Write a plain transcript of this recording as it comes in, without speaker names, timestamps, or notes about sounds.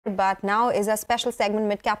But now is a special segment,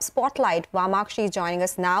 Mid-Cap Spotlight. Vamakshi is joining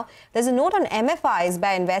us now. There's a note on MFIs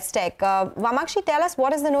by Investec. Vamakshi, tell us,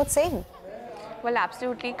 what is the note saying? Well,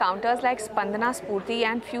 absolutely. Counters like Spandana, Spurti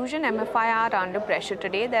and Fusion MFI are under pressure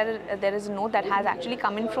today. There is a note that has actually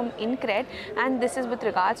come in from InCred, and this is with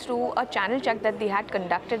regards to a channel check that they had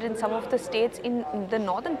conducted in some of the states in the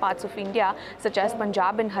northern parts of India, such as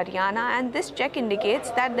Punjab and Haryana. And this check indicates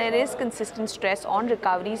that there is consistent stress on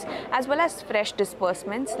recoveries as well as fresh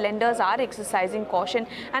disbursements. Lenders are exercising caution,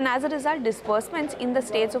 and as a result, disbursements in the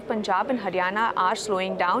states of Punjab and Haryana are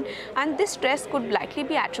slowing down. And this stress could likely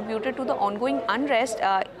be attributed to the ongoing unrest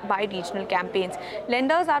by regional campaigns.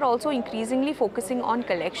 Lenders are also increasingly focusing on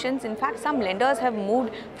collections. In fact, some lenders have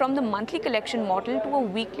moved from the monthly collection model to a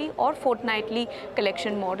weekly or fortnightly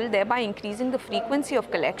collection model, thereby increasing the frequency of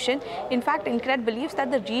collection. In fact, InCred believes that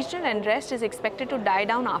the regional unrest is expected to die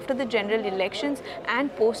down after the general elections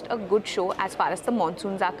and post a good show as far as the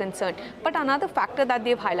monsoons are concerned. But another factor that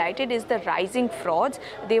they've highlighted is the rising frauds.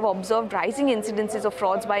 They've observed rising incidences of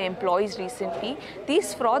frauds by employees recently.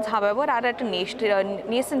 These frauds, however, are at a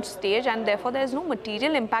nascent stage, and therefore there is no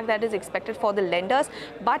material impact that is expected for the lenders.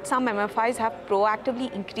 But some MFIs have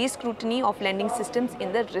proactively increased scrutiny of lending systems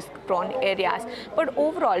in the risk-prone areas. But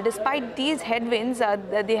overall, despite these headwinds,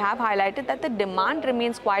 they have highlighted that the demand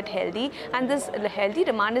remains quite healthy, and this healthy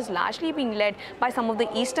demand is largely being led by some of the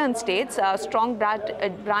eastern states. Strong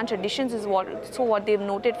branch additions is what they've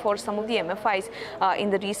noted for some of the MFIs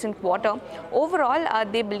in the recent quarter. Overall,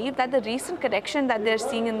 they believe that the recent correction that they're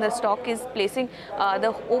seeing in the stock is placing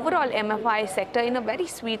the overall MFI sector in a very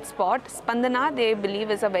sweet spot. Spandana, they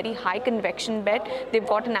believe, is a very high convection bet. They've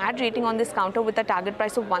got an ad rating on this counter with a target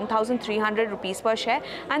price of 1,300 rupees per share,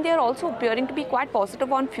 and they are also appearing to be quite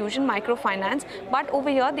positive on Fusion Microfinance. But over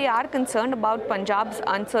here, they are concerned about Punjab's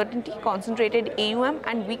uncertainty, concentrated AUM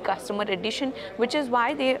and weak customer addition, which is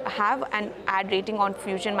why they have an ad rating on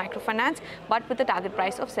Fusion Microfinance, but with a target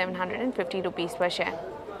price of 750 rupees per share.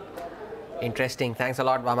 Interesting. Thanks a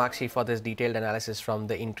lot, Vamakshi, for this detailed analysis from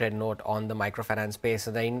the InCred note on the microfinance space.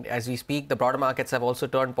 As we speak, the broader markets have also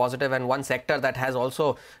turned positive, and one sector that has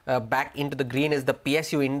also back into the green is the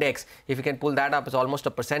PSU index. If you can pull that up, it's almost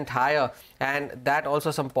 1% higher, and that also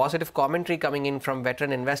some positive commentary coming in from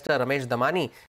veteran investor Ramesh Damani.